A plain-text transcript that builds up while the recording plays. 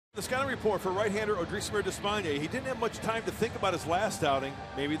The scouting report for right-hander Odrisamer Despaigne. He didn't have much time to think about his last outing.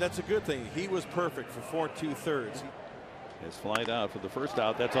 Maybe that's a good thing. He was perfect for 4 2/3. His flight out for the first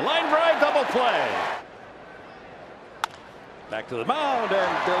out. That's a line drive double play. Back to the mound,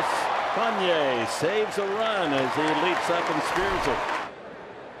 and Despaigne saves a run as he leaps up and spears it.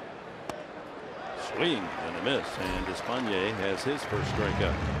 Swing and a miss, and Despaigne has his first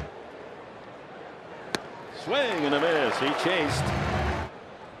strikeout. Swing and a miss. He chased.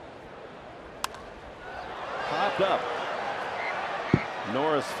 Popped up.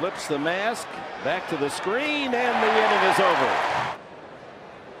 Norris flips the mask back to the screen, and the inning is over.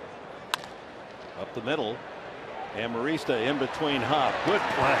 Up the middle. Amarista in between Hop. Good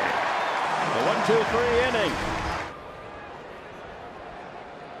play. The 1-2-3 inning.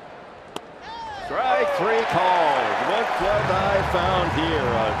 Strike 3 called. Look what I found here.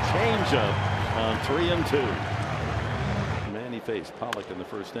 A changeup on 3-2. Man, he faced Pollock in the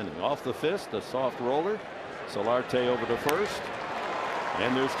first inning. Off the fist, a soft roller. Solarte over to first.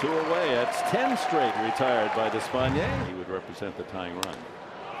 And there's 2 away. That's 10 straight retired by Despaigne. He would represent the tying run.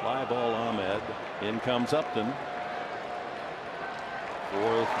 Fly ball Ahmed. In comes Upton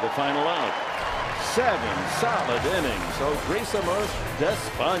for the final out. 7 solid innings. Odrisamer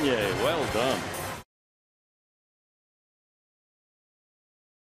Despaigne. Well done.